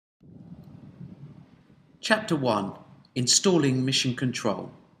Chapter 1. Installing Mission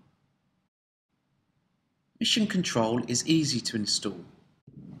Control. Mission Control is easy to install.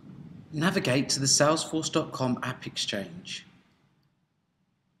 Navigate to the Salesforce.com App Exchange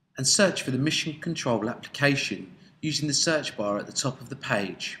and search for the Mission Control application using the search bar at the top of the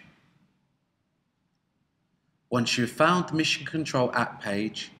page. Once you have found the Mission Control app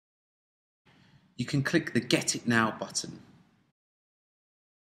page, you can click the Get It Now button.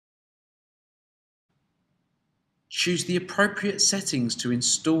 Choose the appropriate settings to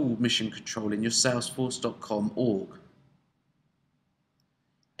install Mission Control in your Salesforce.com org.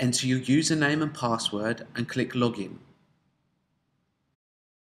 Enter your username and password and click Login.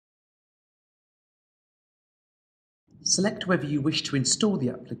 Select whether you wish to install the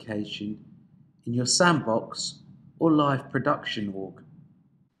application in your sandbox or live production org.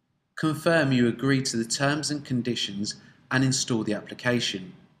 Confirm you agree to the terms and conditions and install the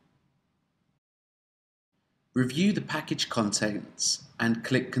application. Review the package contents and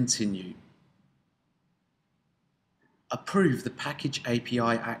click Continue. Approve the package API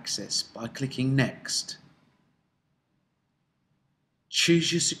access by clicking Next.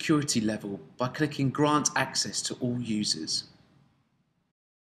 Choose your security level by clicking Grant access to all users.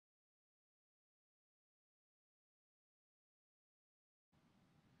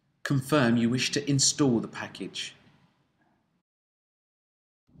 Confirm you wish to install the package.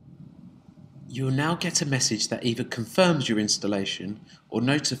 You will now get a message that either confirms your installation or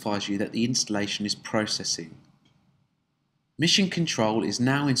notifies you that the installation is processing. Mission Control is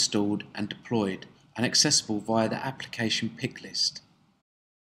now installed and deployed and accessible via the application pick list.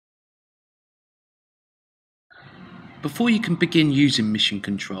 Before you can begin using Mission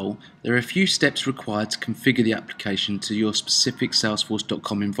Control, there are a few steps required to configure the application to your specific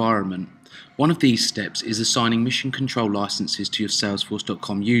Salesforce.com environment. One of these steps is assigning Mission Control licenses to your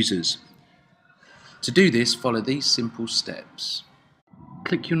Salesforce.com users. To do this, follow these simple steps.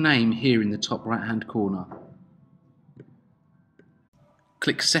 Click your name here in the top right hand corner.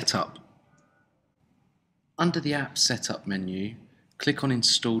 Click Setup. Under the App Setup menu, click on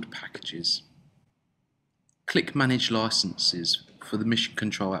Installed Packages. Click Manage Licenses for the Mission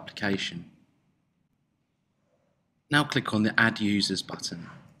Control application. Now click on the Add Users button.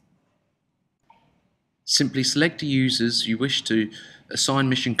 Simply select the users you wish to assign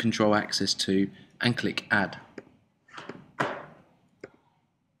Mission Control access to and click Add.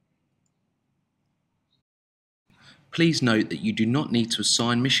 Please note that you do not need to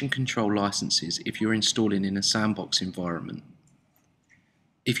assign Mission Control licenses if you're installing in a sandbox environment.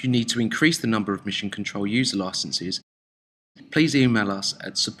 If you need to increase the number of Mission Control user licenses, please email us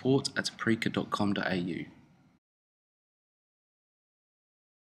at support@aprika.com.au.